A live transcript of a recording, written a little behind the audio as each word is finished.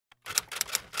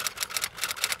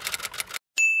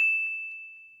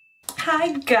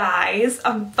Hi guys,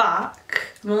 I'm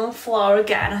back. I'm on the floor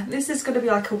again. This is going to be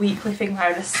like a weekly thing where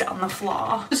I just sit on the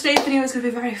floor. So today's video is going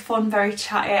to be very fun, very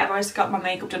chatty. I've already got my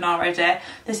makeup done already.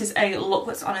 This is a look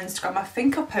that's on Instagram. I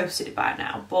think I've posted it by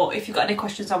now, but if you've got any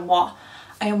questions on what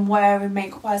I am wearing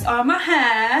makeup wise or my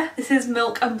hair, this is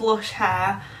Milk and Blush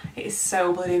hair. It is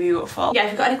so bloody beautiful. Yeah,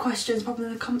 if you've got any questions, pop them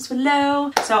in the comments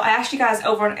below. So I asked you guys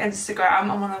over on Instagram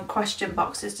on one of the question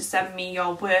boxes to send me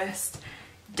your worst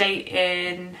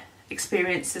dating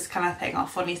experiences kind of thing, or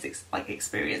funniest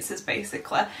experiences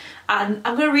basically, and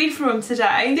I'm going to read through them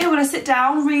today. Yeah, when I sit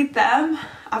down, read them.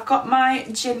 I've got my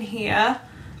gin here.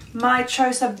 My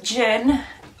choice of gin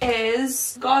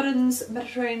is Gordon's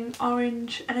Mediterranean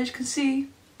Orange, and as you can see,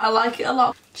 I like it a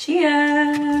lot.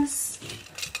 Cheers!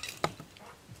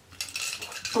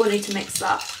 Oh, I need to mix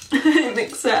that.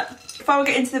 Mix it. Before we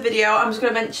get into the video, I'm just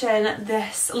going to mention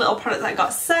this little product that I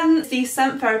got sent. The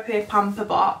Scent Therapy Pamper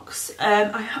Box.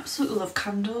 I absolutely love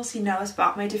candles. You know it's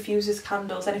about me. Diffusers,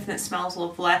 candles, anything that smells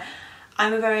lovely. I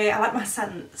like my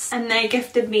scents. And they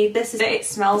gifted me this. It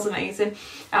smells amazing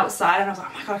outside, and I was like,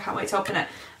 oh my god, I can't wait to open it.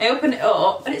 I opened it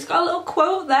up and it's got a little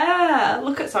quote there.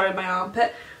 Look at, sorry, my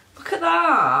armpit. Look at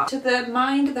that. To the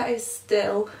mind that is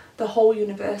still, the whole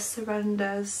universe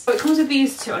surrenders. So it comes with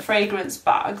these two fragrance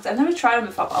bags. I've never tried them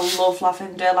before, but I love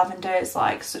lavender. Lavender is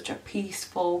like such a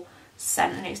peaceful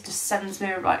scent, and it just sends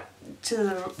me like to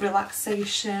the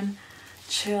relaxation,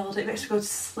 chilled. It makes me go to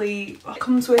sleep. It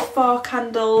comes with 4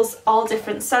 candles, all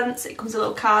different scents. It comes with a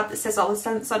little card that says all the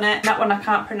scents on it. That one I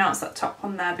can't pronounce, that top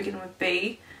one there beginning with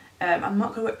B. I'm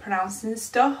not good at pronouncing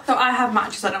stuff. So I have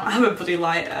matches, I don't have a bloody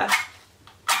lighter.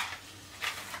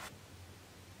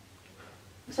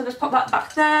 So just pop that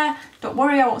back there. Don't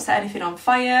worry, I won't set anything on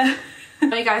fire. You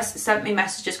guys sent me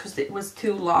messages because it was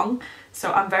too long,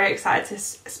 so I'm very excited to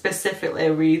specifically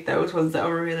read those ones that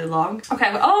are really long.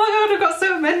 Okay, but oh my god, I've got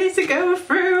so many to go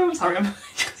through. Sorry, I'm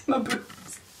my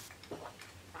boobs. I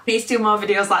need to do more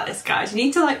videos like this, guys. You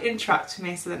need to like interact with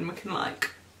me so then we can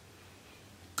like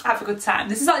have a good time.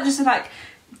 This is like just like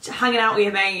hanging out with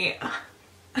your mate.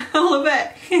 I love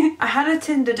it. I had a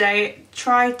Tinder date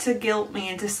try to guilt me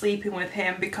into sleeping with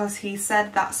him because he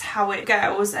said that's how it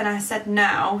goes, and I said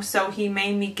no, so he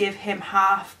made me give him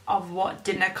half of what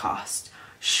dinner cost.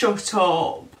 Shut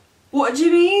up. What do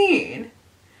you mean?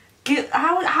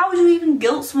 How would you even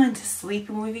guilt someone into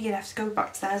sleeping with you? You'd have to go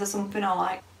back to theirs or something, or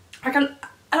like I don't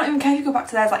even care if you go back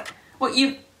to theirs. Like, what,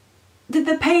 did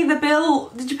they pay the bill?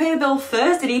 Did you pay the bill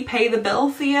first? Did he pay the bill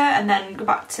for you and then go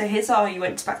back to his, or you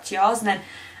went back to yours and then,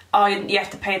 oh, you have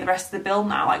to pay the rest of the bill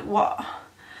now? Like, what?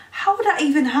 How would that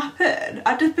even happen?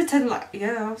 I'd just pretend like,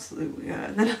 yeah, I'll sleep with you,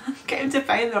 and then I get him to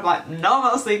pay, and then I'm like, no, I'm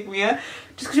not sleeping with you.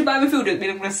 Just because you buy me food doesn't mean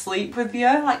I'm going to sleep with you.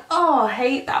 Like, oh, I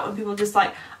hate that when people just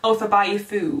like, oh, if I buy you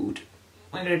food,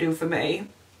 what are you going to do for me?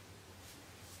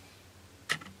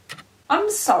 I'm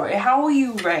sorry, how were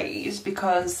you raised?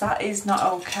 Because that is not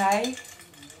okay.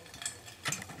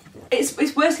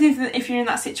 It's worse than if you're in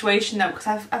that situation though, because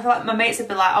I feel like my mates would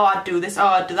be like, oh, I'd do this, oh,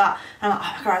 I'd do that. And I'm like,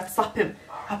 oh my god, I'd slap him.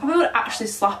 I probably would actually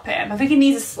slap him. I think he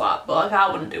needs a slap, but like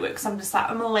I wouldn't do it because I'm just like,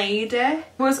 I'm a lady.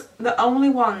 We was the only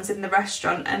ones in the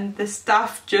restaurant, and the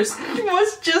staff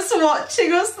was just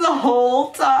watching us the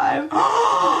whole time.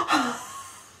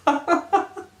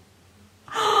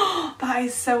 That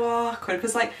is so awkward,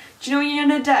 because like, do you know when you're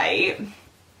on a date,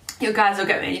 you guys will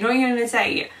get me, you know when you're on a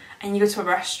date and you go to a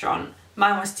restaurant,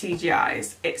 mine was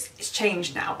TGI's, it's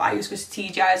changed now, but I used to go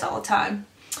to TGI's all the time.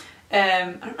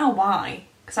 I don't know why,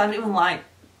 because I don't even like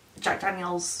Jack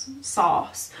Daniel's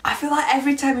sauce. I feel like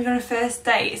every time you're on a first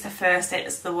date, it's the first date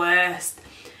that's the worst.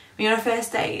 When you're on a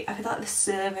first date, I feel like the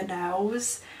server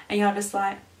knows, and you're just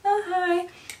like, oh hi.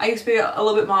 I used to be a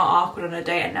little bit more awkward on a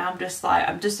date, and now I'm just like,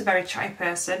 I'm just a very shy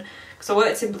person. Because I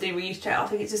worked in bloody retail, I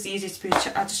think it's just easy to be,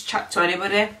 I just chat to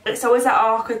anybody. It's always that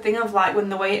awkward thing of like, when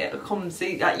the waiter comes,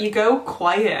 like, you go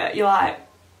quiet, you're like,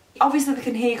 obviously they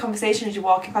can hear your conversation as you're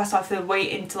walking past, or if they're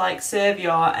waiting to like serve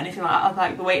you or anything like that,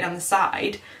 like they're waiting on the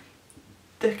side,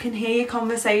 they can hear your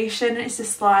conversation, and it's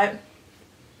just like,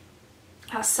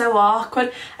 that's so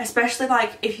awkward, especially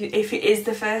like if it is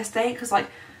the first date, because like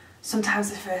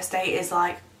sometimes the first date is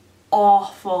like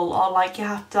awful, or like you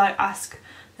have to like ask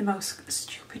the most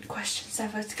stupid questions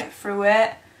ever to get through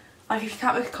it. Like if you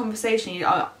can't make a conversation, if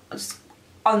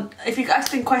you're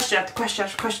asking question after question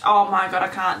after question, oh my god, I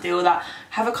can't deal with that.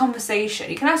 Have a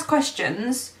conversation. You can ask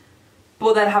questions,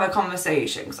 but then have a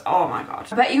conversation, because oh my god,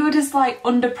 I bet you were just like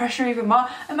under pressure even more.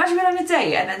 Imagine being on a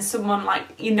date and then someone like,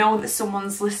 you know that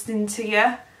someone's listening to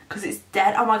you, because it's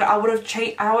dead. Oh my god, I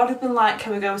would have been like,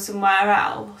 can we go somewhere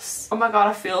else? Oh my god,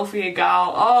 I feel for you,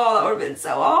 gal. Oh, that would have been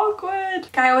so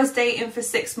awkward. Guy I was dating for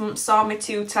 6 months saw me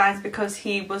 2 times because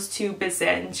he was too busy,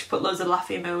 and she put loads of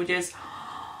laughing emojis.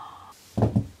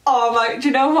 Oh my, do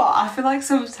you know what? I feel like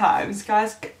sometimes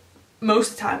guys,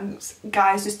 most of the times,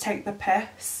 guys just take the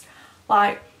piss.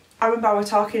 Like, I remember I was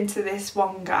talking to this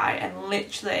one guy and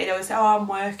literally they would say, oh, I'm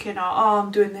working, or oh,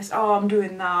 I'm doing this, oh, I'm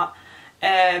doing that.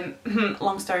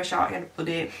 Long story short, he had a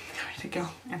bloody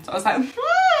girl. And so I was like,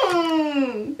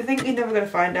 I think you're never going to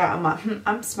find out. I'm like,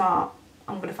 I'm smart.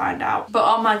 I'm going to find out. But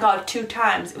oh my god, 2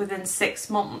 times within 6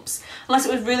 months. Unless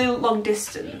it was really long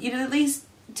distance, you'd at least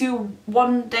do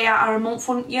 1 day out of a month,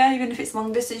 wouldn't you? Even if it's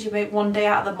long distance, you make 1 day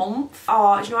out of the month.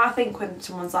 Oh, do you know what I think when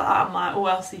someone's like that? I'm like, who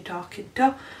else are you talking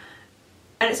to?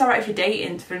 And it's alright if you're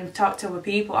dating for him to talk to other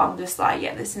people. I'm just like,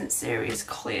 yeah, this isn't serious,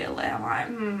 clearly. I'm like,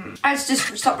 I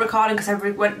just stopped recording because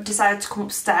everybody decided to come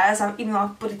upstairs, even though I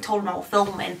bloody told them I was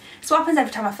filming. It's what happens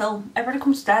every time I film. Everybody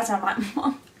comes upstairs and I'm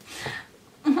like,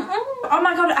 oh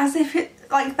my god, as if it,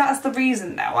 like, that's the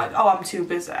reason now. Like, oh, I'm too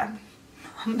busy.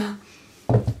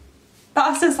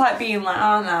 That's just like being like,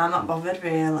 oh no, I'm not bothered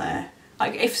really.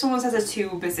 Like, if someone says they're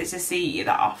too busy to see you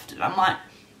that often, I'm like,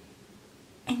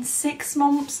 in 6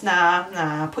 months?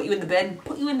 Nah, put you in the bin.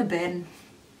 Put you in the bin.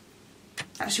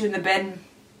 That's you in the bin.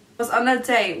 I was on a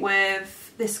date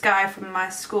with this guy from my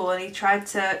school and he tried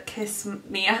to kiss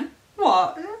me.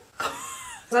 What? I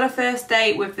was on a first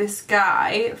date with this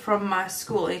guy from my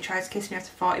school and he tried to kiss me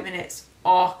after 40 minutes.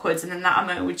 Awkward, and then that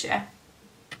emoji.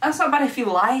 That's not bad if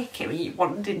you like him and you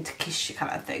want him to kiss you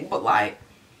kind of thing, but like,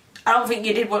 I don't think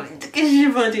you did want him to kiss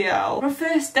you, bloody hell. For a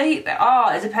first date though,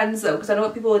 oh, it depends though, because I know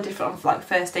people are different on like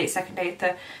first date, second date,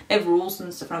 they have rules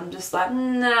and stuff, and I'm just like,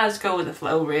 nah, just go with the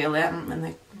flow really. I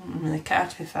don't really care,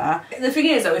 to be fair. The thing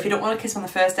is though, if you don't want to kiss on the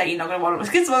first date, you're not going to want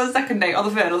to kiss on the second date, or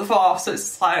the third, or the fourth, so it's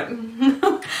just like,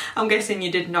 I'm guessing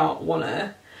you did not want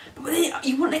to. But then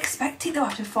you wouldn't expect it though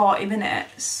after 40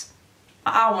 minutes.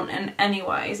 I wouldn't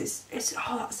anyways,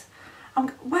 oh, that's...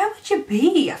 where would you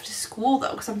be after school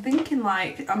though? Because I'm thinking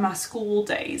like on my school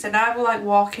days and I were like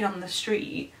walking on the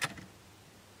street.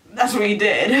 That's what you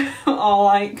did. Or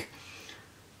like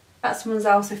at someone's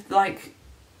house if like,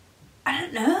 I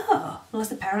don't know. Unless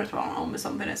the parents were on home or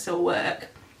something at still work.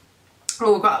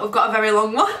 Oh, we've got a very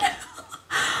long one.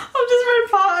 I've just read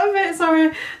part of it,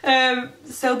 sorry.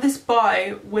 So this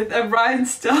boy with a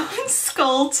rhinestone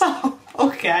skull top.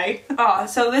 Okay. Oh,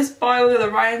 so this boy with a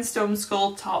rhinestone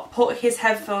skull top put his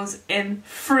headphones in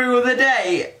through the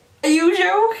day. Are you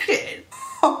joking?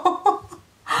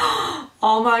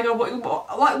 Oh my god,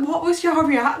 what was your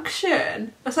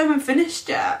reaction? It's not even finished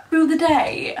yet. Through the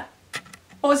day.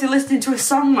 What, was he listening to a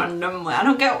song randomly? I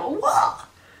don't get what?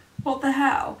 What the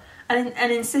hell? And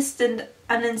insisted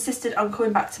on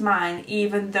coming back to mine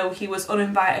even though he was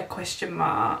uninvited, question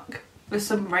mark. There's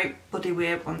some right bloody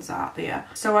weird ones out there.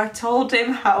 So I told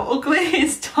him how ugly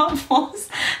his top was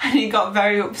and he got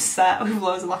very upset with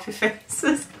loads of laughy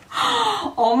faces.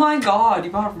 Oh my god,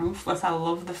 you are ruthless. I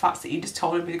love the fact that you just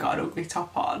told him he got an ugly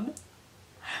top on.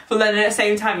 But then at the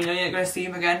same time, you know you're not going to see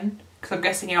him again. Because I'm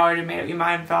guessing you already made up your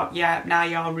mind about, yeah, now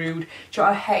you're rude. Do you know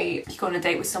what I hate? You go on a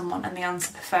date with someone and they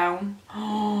answer the phone.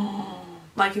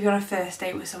 Like if you're on a first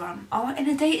date with someone, or in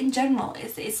a date in general,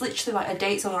 it's literally like a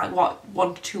date's only like what,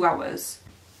 1 to 2 hours.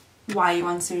 Why are you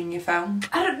answering your phone?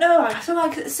 I don't know, I feel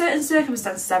like certain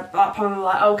circumstances I'm probably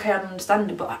like, okay, I'm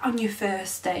understanding, but like on your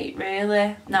first date,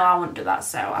 really? No, I wouldn't do that,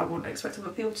 so I wouldn't expect other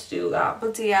people to do that.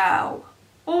 Bloody hell.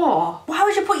 Oh, why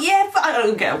would you put your earphones? I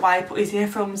don't get why he put his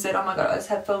earphones in. Oh my god, his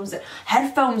headphones in.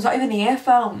 Headphones, not even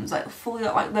earphones, like fully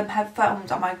like them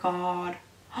headphones. Oh my god.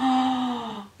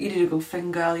 You did a good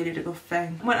thing, girl, you did a good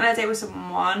thing. I went on a date with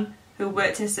someone who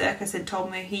worked in a circus and told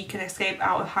me he can escape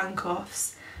out of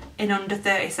handcuffs in under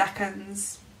 30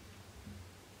 seconds.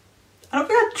 I don't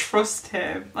think I'd trust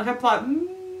him. Like I'd be like,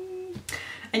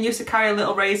 and used to carry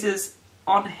little razors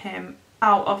on him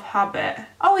out of habit.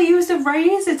 Oh, he used a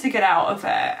razor to get out of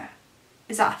it.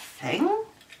 Is that a thing?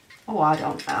 Oh, I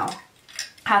don't know.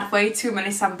 Had way too many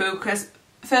sambucas.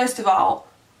 First of all,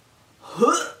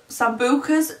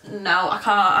 sambucas? No, I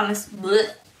can't, honestly.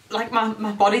 Like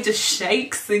my body just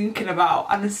shakes thinking about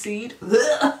aniseed.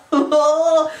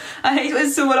 I hate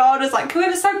when someone orders like, can we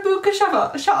have a sambuca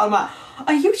shot? I'm like,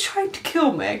 are you trying to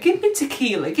kill me? Give me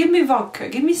tequila, give me vodka,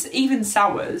 give me even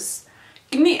sours.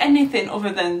 Give me anything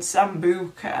other than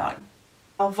sambuca. Like,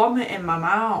 I'll vomit in my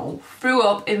mouth. Threw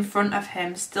up in front of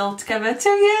him, still together 2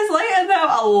 years later though.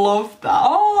 I love that.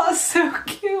 Oh, that's so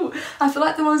cute. I feel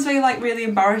like the ones where you like really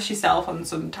embarrass yourself on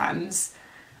sometimes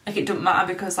Like, it doesn't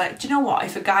matter because, like, do you know what?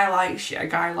 If a guy likes you, a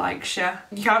guy likes you.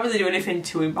 You can't really do anything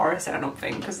too embarrassing, I don't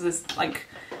think, because there's, like,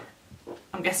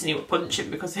 I'm guessing he would punch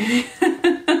him because he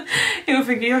would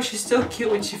think, oh, she's still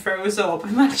cute when she throws up.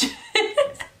 Imagine.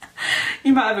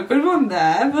 You might have a good one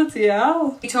there, bloody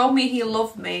hell. He told me he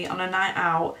loved me on a night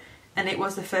out and it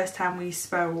was the first time we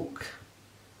spoke.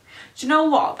 Do you know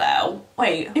what though?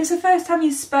 Wait, it was the first time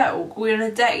you spoke? Were we on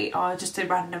a date or just a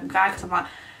random guy? Because I'm like,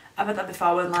 I've had that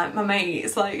before when like my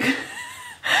mate's like,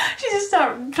 she just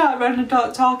started random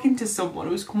talking to someone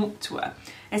who's come up to her.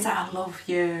 And it's like, I love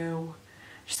you.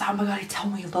 She's like, oh my god, he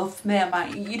told me he loved me. I'm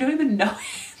like, you don't even know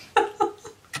him.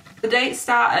 The date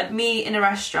started me in a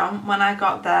restaurant. When I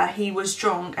got there, he was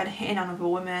drunk and hitting on other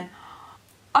women.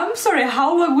 I'm sorry,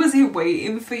 how long was he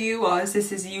waiting for you? Or is this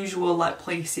his usual like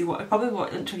place he went? Probably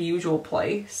went to the usual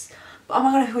place. But oh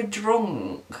my god, if you were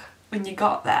drunk when you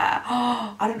got there,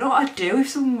 I don't know what I'd do if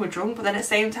someone were drunk. But then at the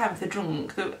same time, if they're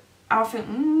drunk, I'll think,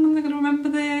 they're gonna remember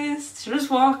this. Should I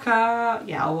just walk out?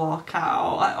 Yeah, I'll walk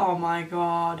out. Like, oh my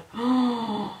god.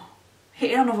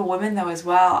 Hitting on other women though as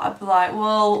well. I'd be like,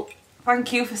 well,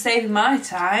 thank you for saving my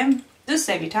time. It does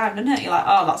save your time, doesn't it? You're like,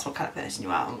 oh, that's what kind of person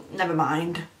you are. Never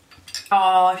mind.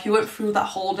 Oh, if you went through that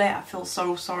whole day, I feel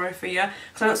so sorry for you.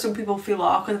 Because I know some people feel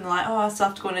awkward and they're like, oh, I still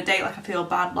have to go on a date, like I feel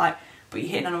bad, like, but you're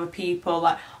hitting on other people,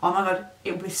 like, oh my god,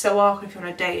 it would be so awkward if you're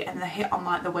on a date and they hit on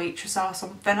like the waitress or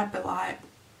something. I'd be like,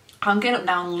 I'm getting up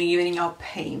now and leaving and you're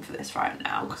paying for this right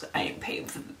now because I ain't paying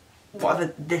for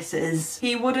whatever this is.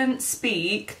 He wouldn't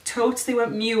speak, totally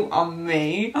went mute on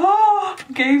me. Oh,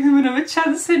 gave him another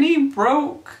chance and he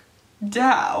broke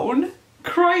down,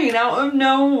 crying out of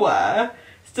nowhere.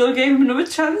 Still gave him another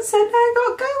chance and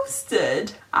I got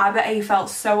ghosted. I bet he felt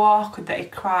so awkward that he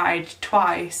cried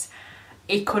twice.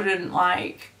 He couldn't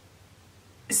like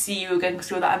see you again because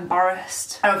you were that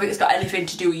embarrassed. I don't think it's got anything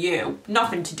to do with you.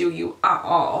 Nothing to do with you at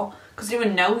all. Because he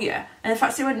didn't even know you. And the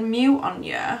fact he went mute on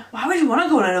you. Why would you want to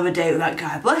go on another date with that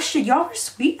guy? Bless you, you're a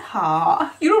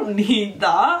sweetheart. You don't need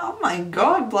that. Oh my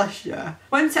god, bless you.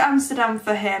 Went to Amsterdam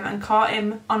for him and caught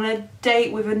him on a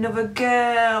date with another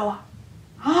girl.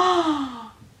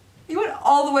 He went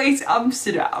all the way to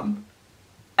Amsterdam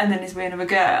and then he's with another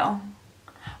girl.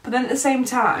 But then at the same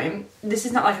time, this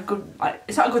is not like a good, like,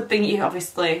 it's not a good thing you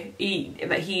obviously,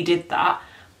 that he did that,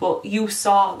 but you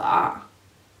saw that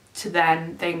to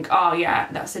then think, oh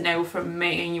yeah, that's a no from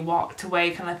me, and you walked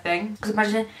away kind of thing. Because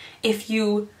imagine if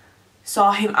you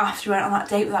saw him after you went on that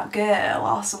date with that girl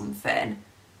or something,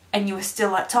 and you were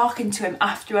still like talking to him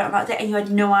after you went on that date and you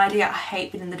had no idea. I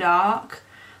hate being in the dark.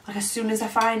 Like as soon as I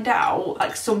find out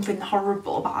like something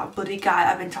horrible about a bloody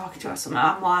guy I've been talking to or something,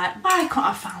 I'm like, why can't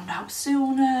I found out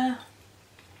sooner?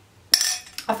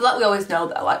 I feel like we always know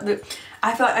that, like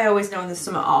I feel like I always know when there's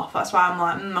something off. That's why I'm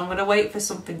like, I'm gonna wait for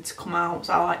something to come out.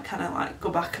 So I like kind of like go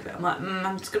back a bit. I'm like,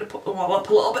 I'm just gonna put the wall up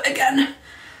a little bit again.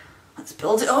 Let's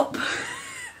build it up.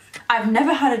 I've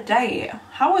never had a date.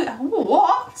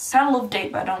 What? I love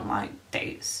date, but I don't like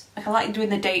dates. Like I like doing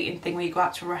the dating thing where you go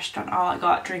out to a restaurant or like go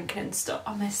out drinking and stuff.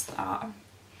 I miss that.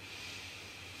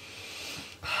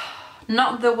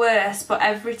 Not the worst, but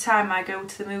every time I go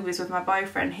to the movies with my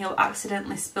boyfriend, he'll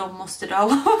accidentally spill mustard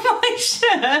all over my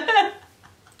shirt.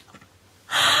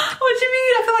 What do you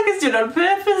mean? I feel like it's doing it on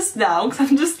purpose now, because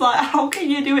I'm just like, how can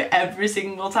you do it every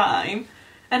single time?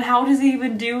 And how does he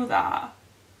even do that?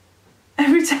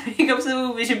 Every time you go to the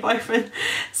movies, your boyfriend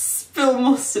spill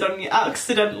mustard on you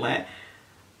accidentally.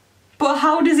 But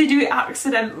how does he do it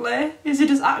accidentally? Is he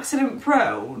just accident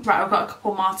prone? Right, I've got a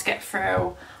couple more to get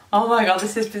through. Oh my god,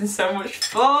 this has been so much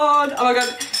fun. Oh my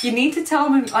god, you need to tell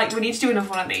me, like, we need to do another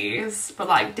one of these, but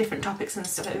like different topics and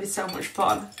stuff. It would be so much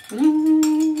fun.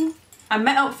 I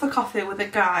met up for coffee with a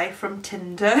guy from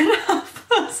Tinder.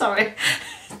 Sorry,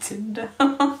 Tinder.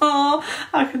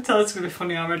 I can tell it's gonna be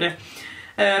funny already.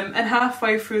 And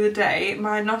halfway through the day,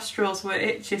 my nostrils were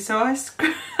itchy, so I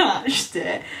scratched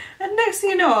it. And next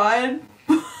thing you know, I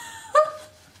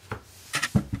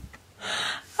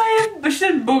had, she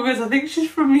said boogers, I think she's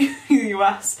from the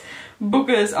US,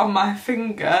 boogers on my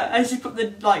finger, and she put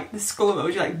the, like, the skull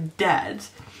emoji, like, dead.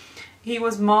 He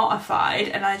was mortified,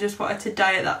 and I just wanted to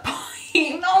die at that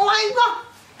point. Oh my god!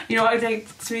 You know what I did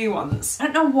to me once? I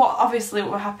don't know what, obviously,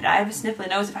 what would happen. I have a sniffly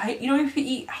nose. If I, you know, if you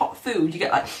eat hot food, you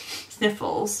get, like,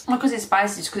 sniffles. Not because it's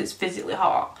spicy, just because it's physically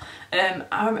hot.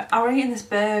 I was eating this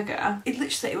burger. It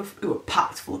literally, it was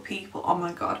packed full of people. Oh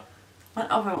my god. Went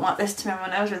over and went like this to me on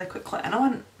my nose really quickly, and I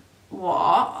went,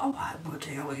 what? Oh my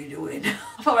buddy, what are you doing?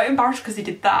 I felt very embarrassed because he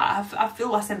did that. I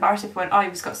feel less embarrassed if he went, oh,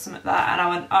 you've got something there, and I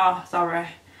went, oh, sorry,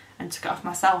 and took it off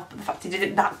myself. But the fact he did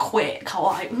it that quick, I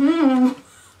was like,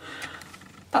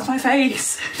 that's That's my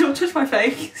face. Don't touch my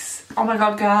face. Oh my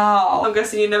god, girl. I'm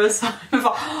guessing you never saw it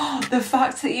before. The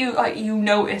fact that you, like, you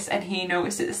noticed and he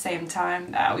noticed at the same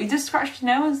time though. You just scratched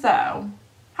your nose though.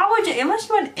 How would you, unless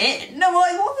you went in? No,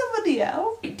 like, what's the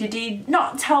video? Did he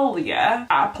not tell you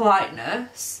out of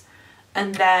politeness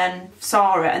and then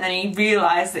saw it and then he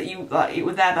realised that you, like, you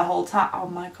were there the whole time? Oh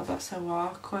my god, that's so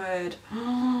awkward.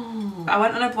 I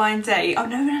went on a blind date. I've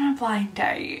never been on a blind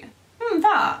date. In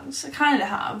fact, I kind of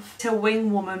have. To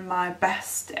wing woman my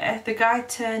bestie. The guy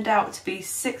turned out to be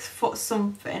 6 foot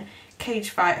something, cage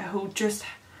fighter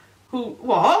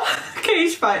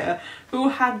cage fighter who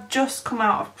had just come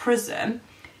out of prison.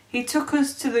 He took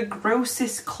us to the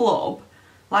grossest club,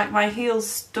 like my heels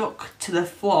stuck to the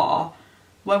floor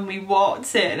when we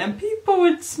walked in and people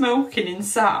were smoking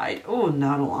inside. Oh no,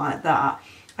 I don't like that.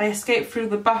 I escaped through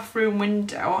the bathroom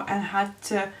window and had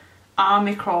to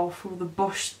army crawl through the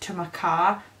bush to my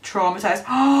car, traumatised.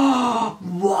 Oh,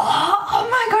 what? Oh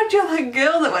my god, you're that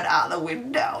girl that went out the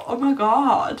window. Oh my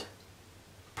god.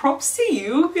 Props to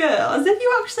you, girl, as if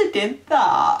you actually did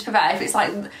that.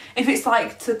 If it's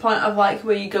like to the point of like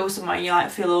where you go somewhere and you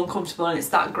like feel uncomfortable and it's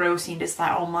that gross and you're just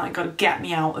like, oh my god, get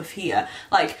me out of here.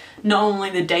 Like, not only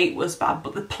the date was bad,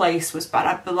 but the place was bad.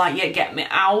 I'd be like, yeah, get me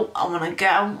out, I wanna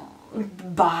go,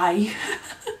 bye.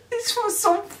 This was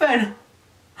something.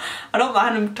 I don't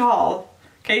mind him at all.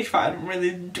 Cage fighter,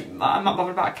 I'm not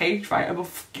bothered about a cage fighter, but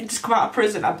just come out of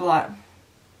prison, I'd be like,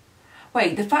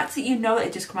 wait, the fact that you know that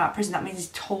he just come out of prison, that means he's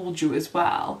told you as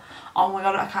well. Oh my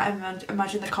god, I can't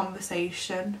imagine the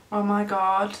conversation. Oh my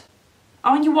god.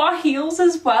 Oh, and you wore heels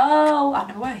as well. I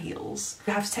never wear heels.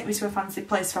 You have to take me to a fancy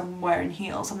place if I'm wearing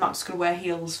heels. I'm not just gonna wear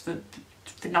heels for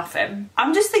nothing.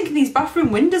 I'm just thinking these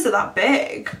bathroom windows are that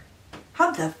big.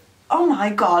 How the, oh my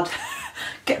god.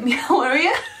 Get me out of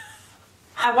here.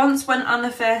 I once went on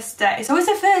a first date. It's always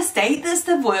a first date that's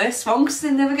the worst one because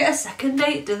they never get a second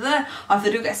date, do they? Or if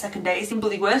they do get a second date, it's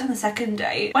bloody worse on the second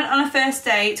date. Went on a first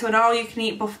date to an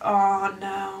all-you-can-eat buffet. Oh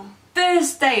no.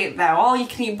 First date though,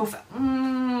 all-you-can-eat buffet.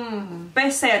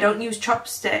 Basically, I don't use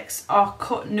chopsticks or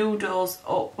cut noodles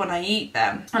up when I eat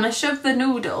them. And I shoved the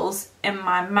noodles in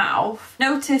my mouth.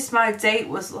 Noticed my date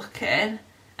was looking,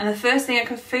 and the first thing I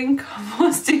could think of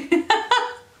was doing.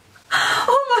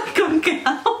 Oh my god,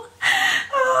 girl.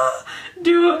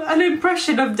 Do an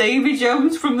impression of Davy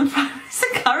Jones from the Pirates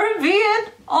of the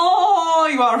Caribbean. Oh,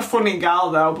 you are a funny gal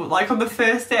though, but like on the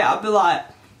first date I'd be like,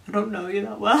 I don't know you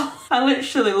that well. I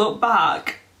literally looked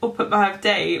back up at my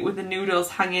date with the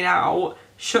noodles hanging out,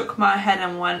 shook my head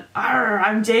and went, arr,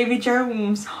 I'm Davy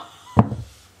Jones.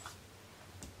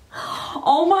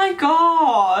 Oh my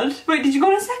god. Wait, did you go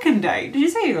on a second date? Did you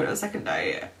say you got on a second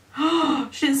date?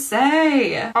 She didn't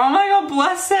say. Oh my god,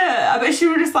 bless her. I bet she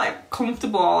was just like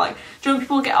comfortable. Like, do you know when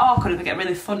people get awkward and they get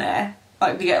really funny?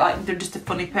 Like they get like, they're just a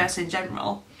funny person in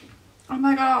general. Oh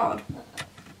my god.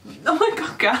 Oh my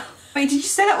god, girl. Wait, did you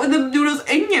say that with the noodles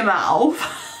in your mouth?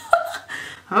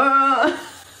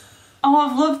 Oh,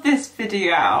 I've loved this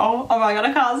video. Oh my god,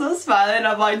 I can't stop smiling.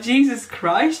 I'm like, Jesus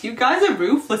Christ, you guys are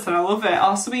ruthless and I love it.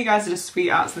 Oh, some of you guys are just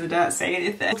sweethearts and they don't say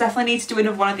anything. We'll definitely need to do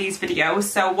another one of these videos,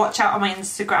 so watch out on my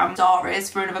Instagram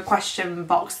stories for another question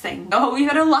box thing. I hope you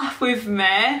had a laugh with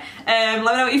me. Let me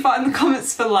know what you thought in the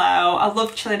comments below. I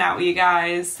love chilling out with you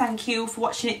guys. Thank you for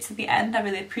watching it to the end. I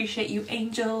really appreciate you,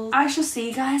 angels. I shall see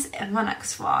you guys in my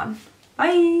next one.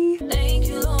 Bye. Thank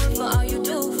you, Lord, for all